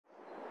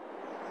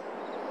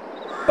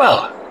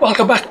Well,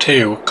 welcome back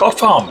to Goat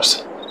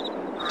Farms.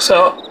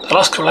 So, the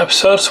last couple of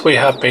episodes we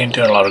have been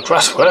doing a lot of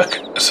grass work,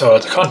 so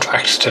the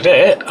contracts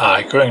today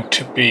are going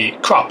to be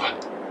crop.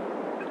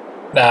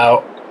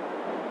 Now,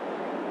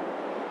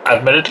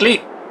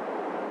 admittedly,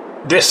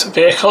 this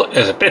vehicle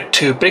is a bit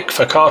too big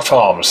for Goat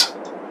Farms.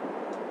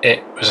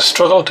 It was a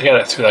struggle to get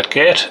it through that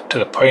gate to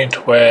the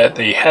point where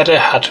the header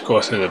had to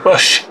go through the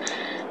bush,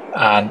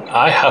 and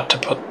I had to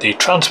put the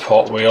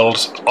transport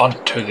wheels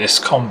onto this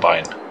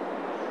combine.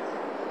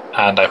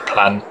 And I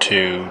plan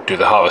to do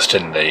the harvest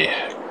in the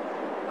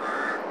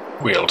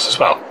wheels as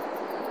well.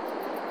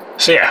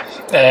 So yeah,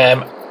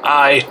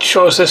 I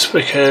chose this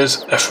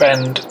because a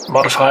friend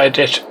modified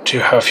it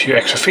to have a few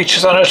extra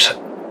features on it,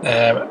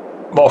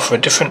 more for a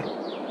different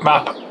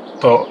map,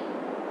 but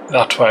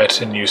that's why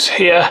it's in use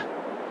here.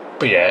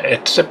 But yeah,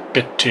 it's a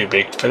bit too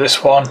big for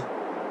this one.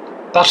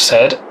 That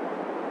said,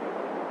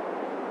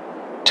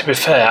 to be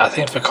fair, I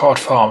think for Goat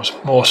Farms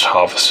most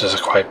harvesters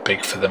are quite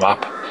big for the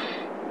map,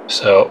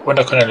 so we're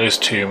not going to lose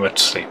too much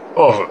sleep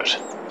over it.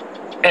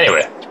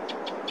 Anyway,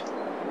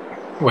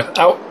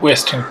 without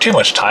wasting too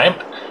much time,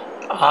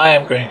 I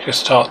am going to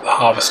start the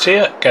harvest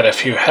here, get a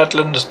few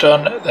headlands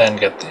done, then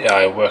get the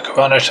AI worker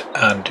on it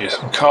and do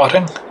some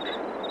carting.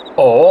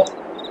 Or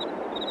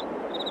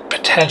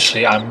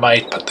potentially I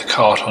might put the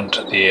cart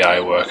onto the AI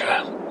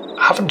worker.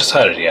 I haven't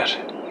decided yet.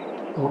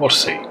 We'll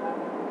see.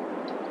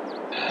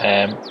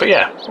 But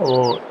yeah, at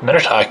the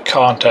minute I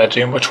can't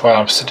do much while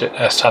I'm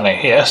standing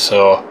here,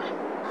 so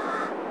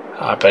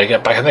I better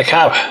get back in the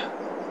cab.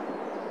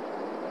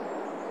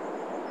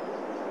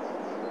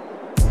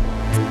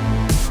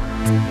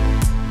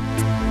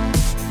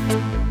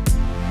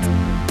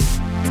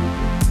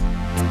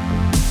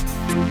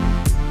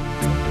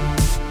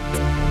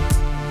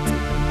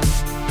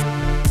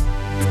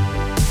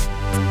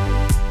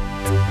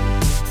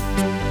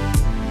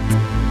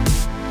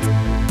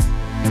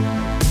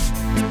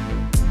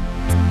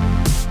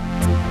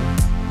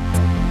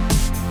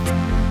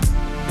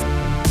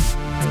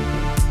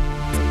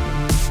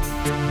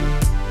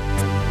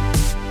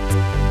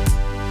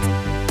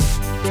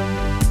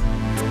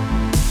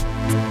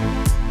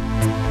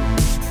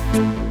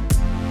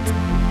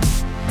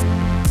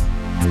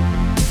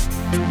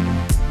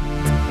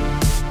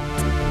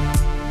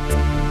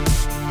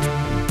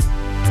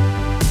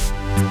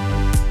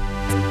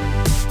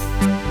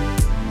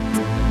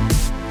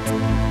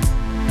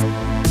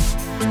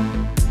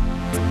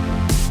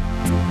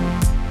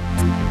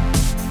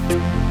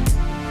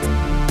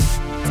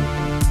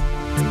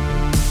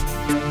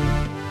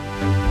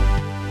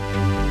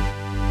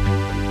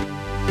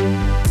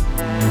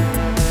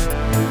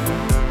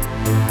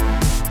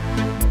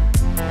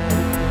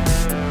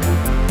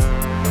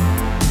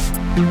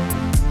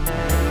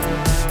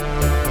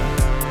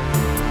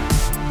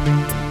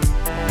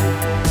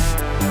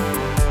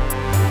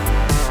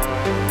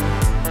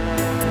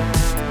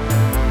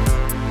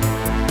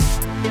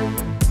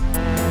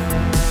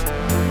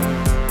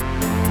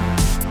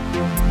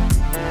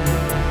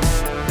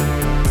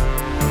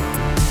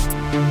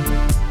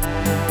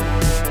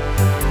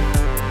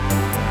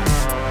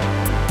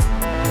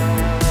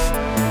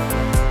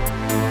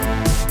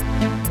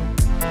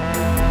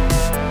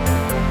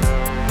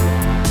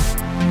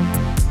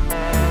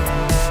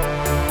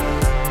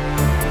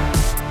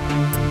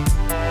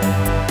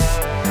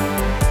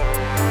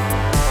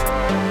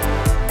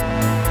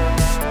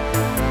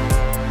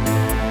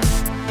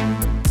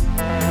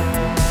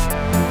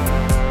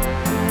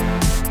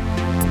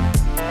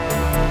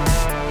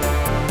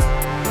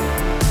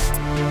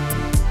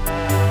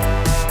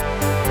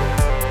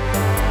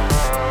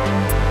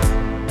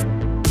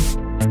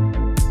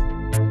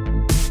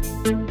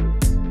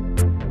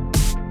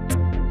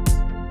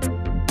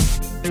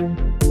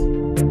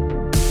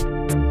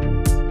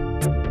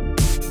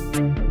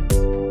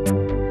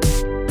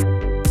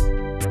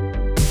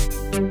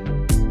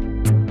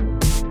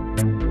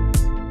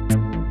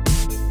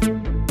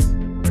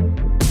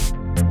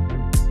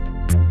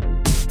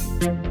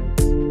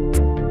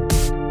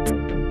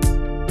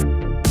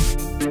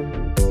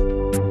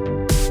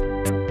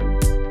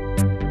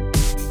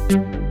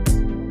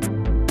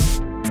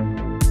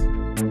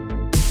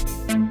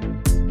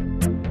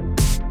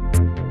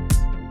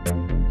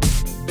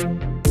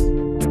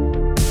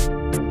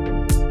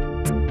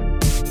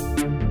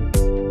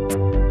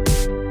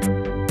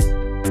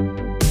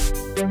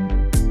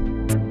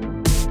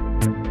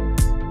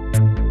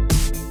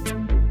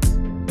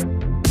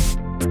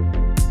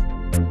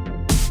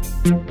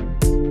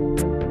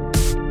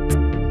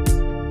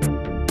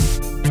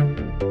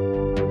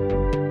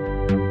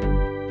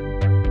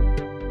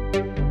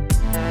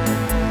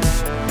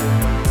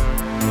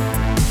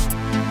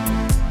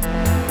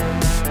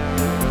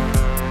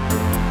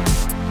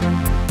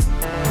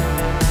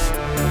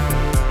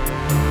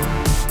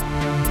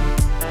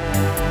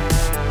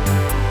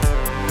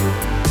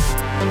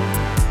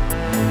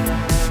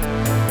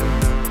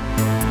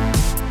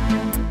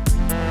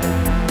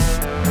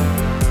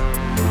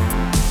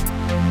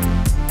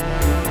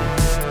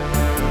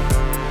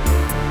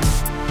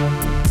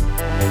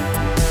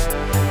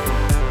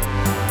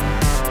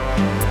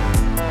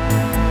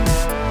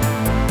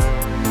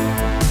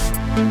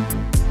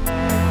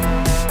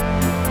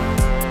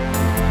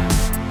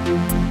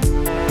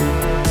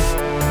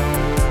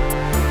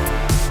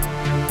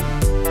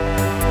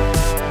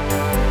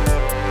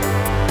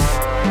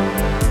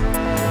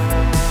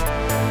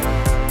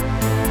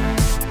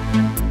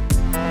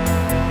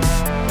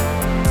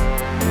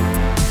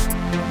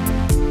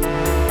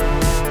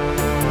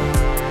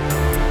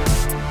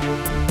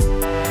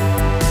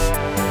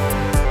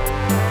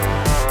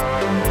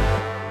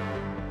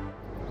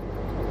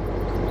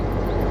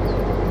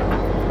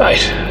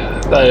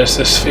 that is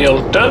this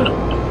field done.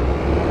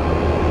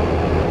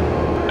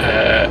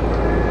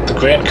 The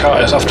grain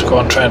cart is off to go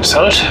and try and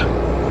sell it,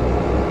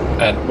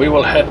 and we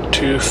will head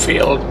to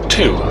field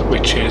 2,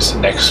 which is the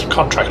next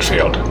contract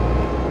field.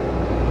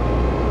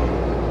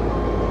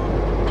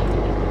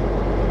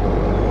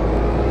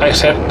 Like I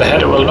said, the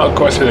header will not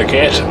go through the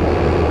gate,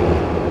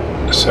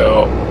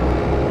 so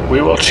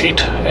we will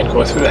cheat and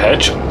go through the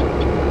hedge.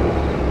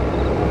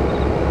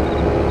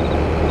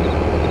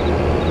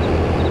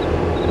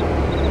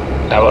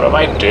 Now what I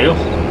might do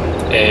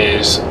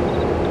is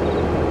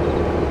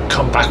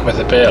come back with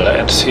the baler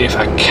and see if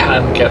I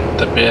can get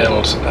the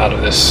bales out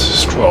of this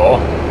straw.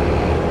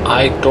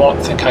 I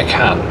don't think I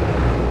can,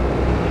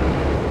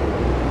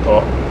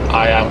 but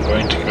I am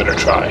going to give it a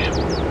try.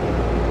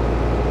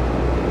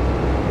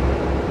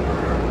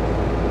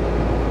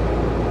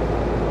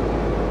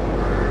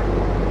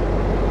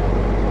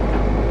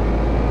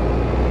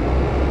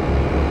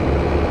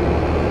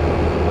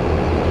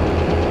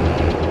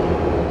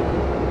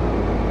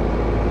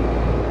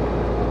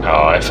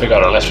 Oh, I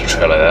forgot I left a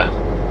trailer there.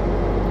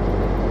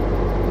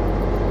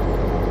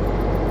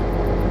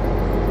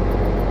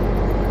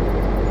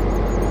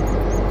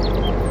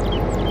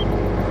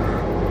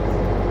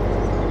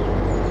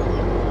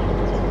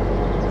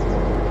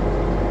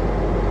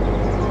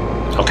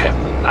 Okay,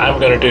 I'm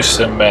going to do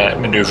some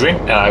manoeuvring,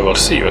 and I will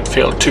see you at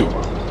field 2.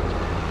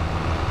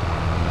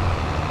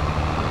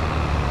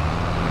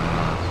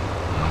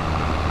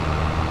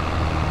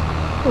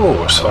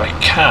 Oh, so I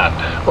can.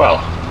 Well,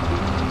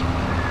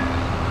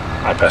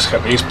 I best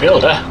get these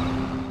built, eh?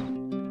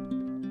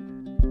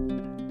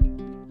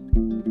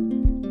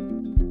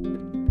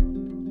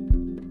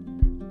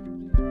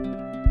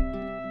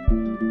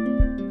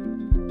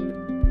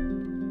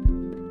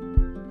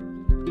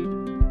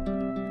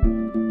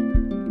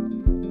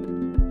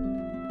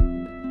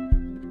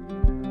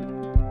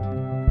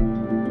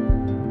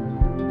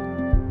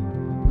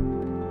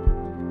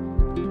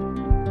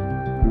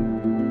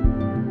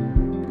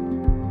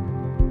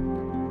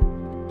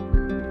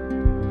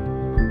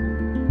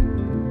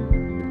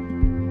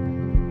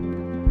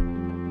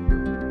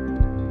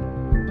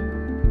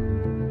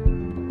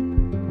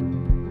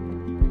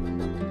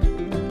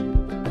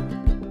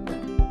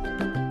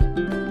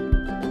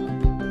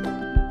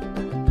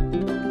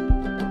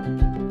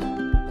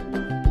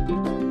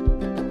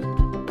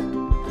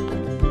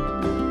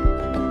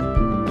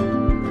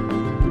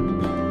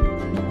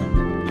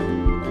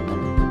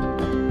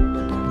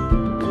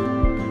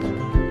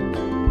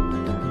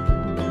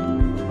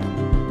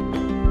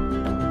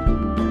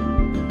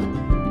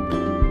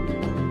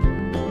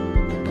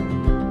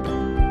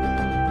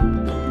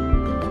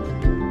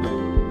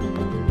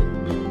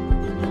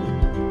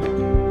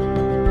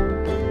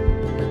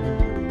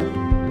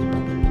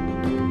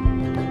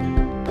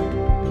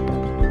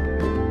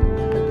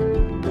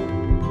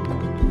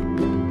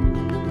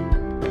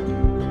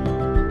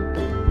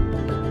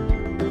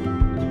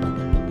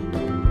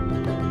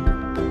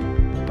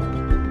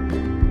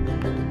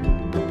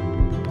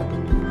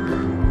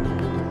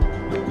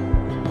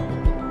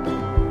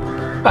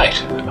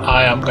 Right,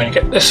 I am going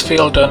to get this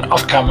field done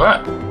off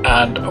camera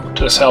and up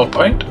to the sell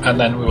point, and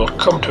then we will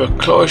come to a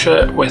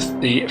closure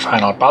with the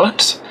final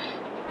balance.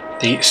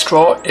 The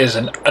straw is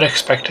an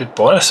unexpected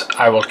bonus.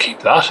 I will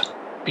keep that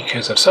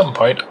because at some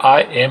point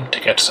I aim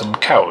to get some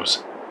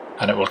cows,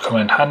 and it will come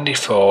in handy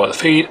for the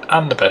feed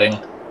and the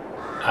bedding,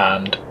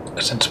 and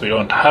since we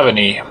don't have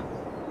any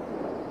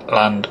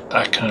land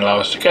that can allow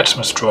us to get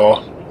some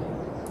straw,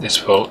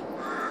 this will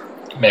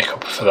make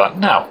up for that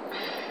now.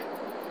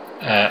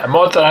 A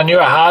mod that I knew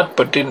I had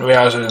but didn't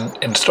realise was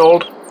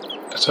installed,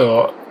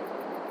 so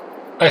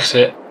like I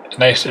say, a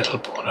nice little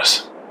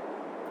bonus.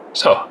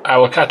 So I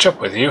will catch up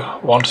with you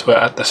once we're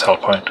at the sell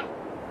point.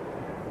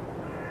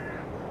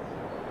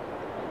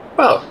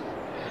 Well,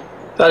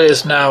 that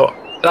is now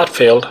that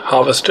field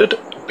harvested,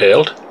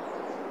 baled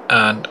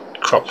and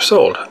crop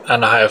sold,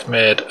 and I have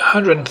made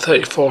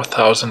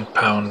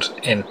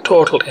 £134,000 in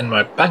total in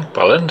my bank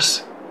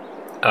balance,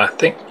 and I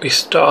think we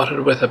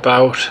started with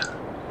about,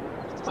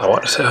 I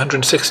want to say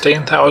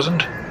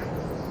 116,000,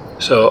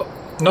 so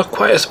not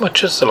quite as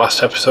much as the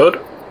last episode,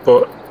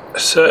 but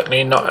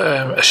certainly not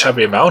a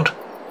shabby amount.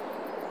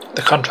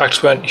 The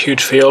contracts weren't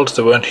huge fields,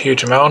 they weren't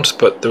huge amounts,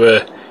 but they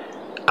were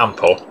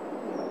ample.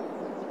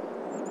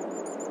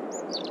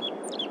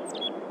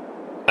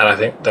 And I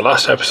think the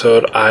last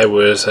episode I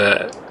was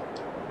a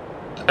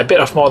bit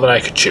off more than I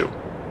could chew.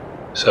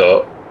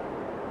 So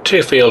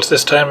 2 fields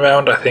this time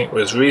round I think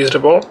was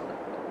reasonable,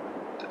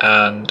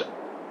 and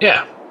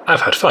yeah,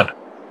 I've had fun.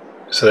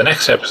 So the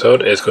next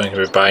episode is going to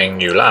be buying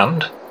new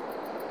land,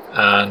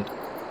 and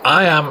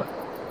I am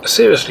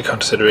seriously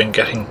considering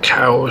getting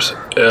cows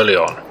early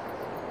on.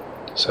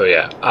 So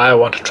yeah, I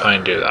want to try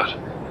and do that.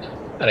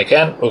 And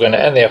again, we're going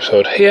to end the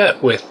episode here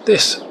with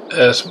this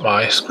as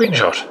my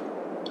screenshot.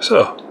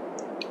 So,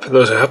 for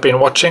those who have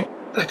been watching,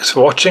 thanks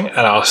for watching,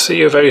 and I'll see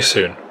you very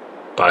soon.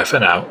 Bye for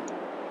now.